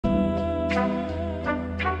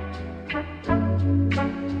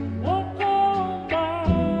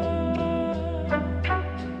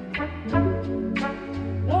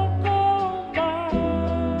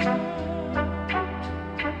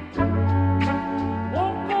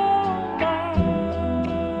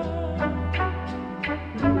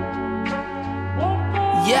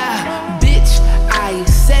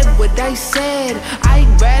I said. I'd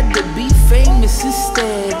rather be famous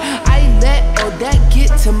instead. I let all that get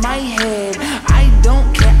to my head. I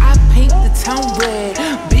don't care, I paint the town red.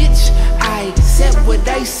 Bitch, I said what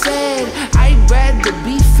I said. I'd rather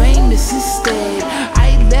be famous instead.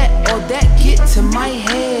 I let all that get to my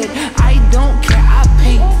head. I don't care, I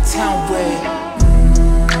paint the town red.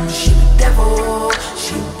 She the devil,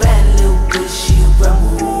 she a bad little bitch, she a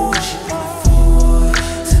rebel. She put her foot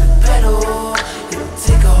to the pedal. It'll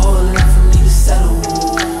take a whole lot for me to settle.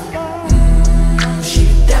 She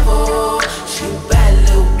the devil, she a bad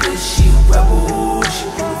little bitch, she a rebel. She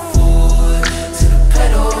put her foot to the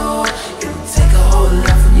pedal. It'll take a whole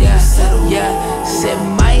lot for me to settle. Yeah, said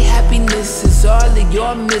my happiness is all of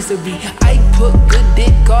your misery. I put good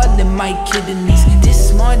dick all in my kidneys. This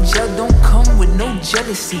smart gel don't come with no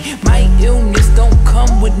jealousy. My illness don't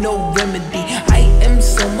come with no remedy. I am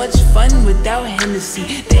so much fun without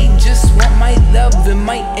Hennessy. They just want my love and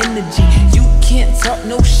my energy. You can't talk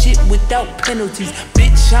no shit without penalties.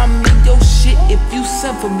 Bitch, I'm in your shit if you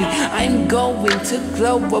send for me. I'm going to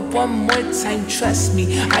glow up one more time, trust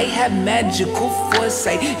me. I have magical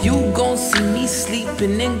foresight. You gon' see me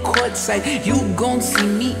sleeping in courtside. You gon' see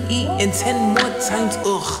me eating 10 more times,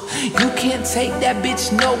 ugh. You can't take that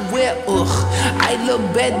bitch nowhere, ugh. I look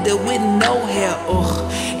better with no hair,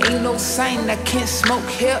 ugh. Ain't no sign I can't smoke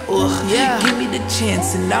here, ugh. Yeah. Give me the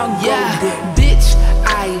chance and I'll go there. Bitch,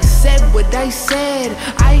 I said what I said.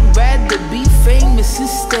 I'd rather be famous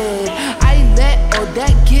instead. I let all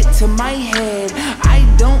that get to my head. I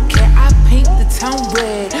don't care, I paint the town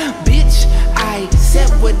red. Bitch, I said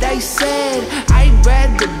what I said. I'd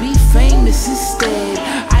rather be famous instead.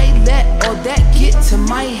 I let all that get to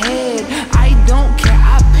my head. I don't care,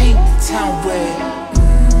 I paint the town red.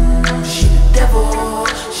 She the devil,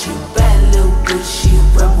 she a bad little bitch, she a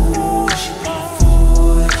rebel. She put her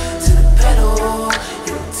foot to the pedal.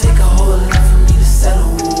 It'll take a whole lot for me to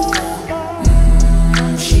settle.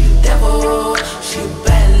 She the devil, she a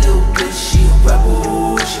bad little bitch, she a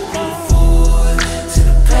rebel. She put her foot to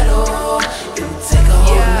the pedal. It'll take a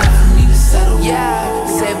whole lot for me to settle. Yeah,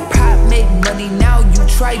 said pop make money, now you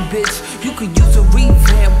try, bitch. You could use a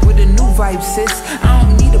revamp with a new vibe, sis. I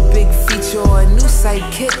don't need a big feature or a new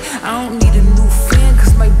sidekick. I don't need a new fan,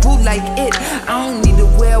 cause my boo like it. I don't need to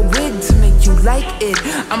wear a wig to make you like it.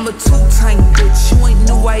 I'm a two-time bitch, you ain't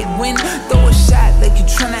knew I'd win. Throw a shot like you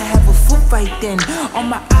tryna have a foot fight then. All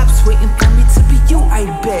my ops waiting for me to be you, I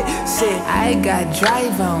bet. Said I got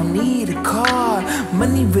drive, I don't need a car.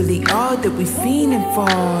 Money really all that we fiending for.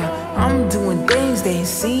 I'm doing things they ain't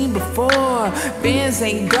seen before. Bands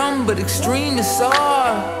ain't dumb, but extreme is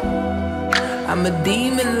all. I'm a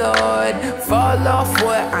demon lord, fall off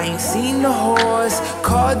what? I ain't seen the horse.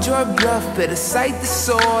 Called your bluff, better cite the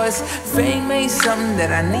source. Fame ain't something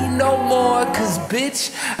that I need no more. Cause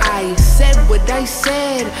bitch, I said what I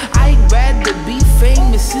said. I'd rather be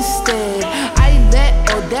famous instead. I let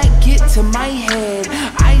all that get to my head.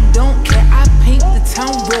 I don't care, I paint the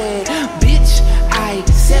town red. Bitch, I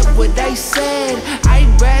said what I said. I'd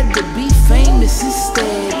rather be famous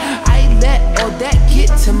instead. I let all that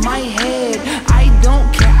get to my head.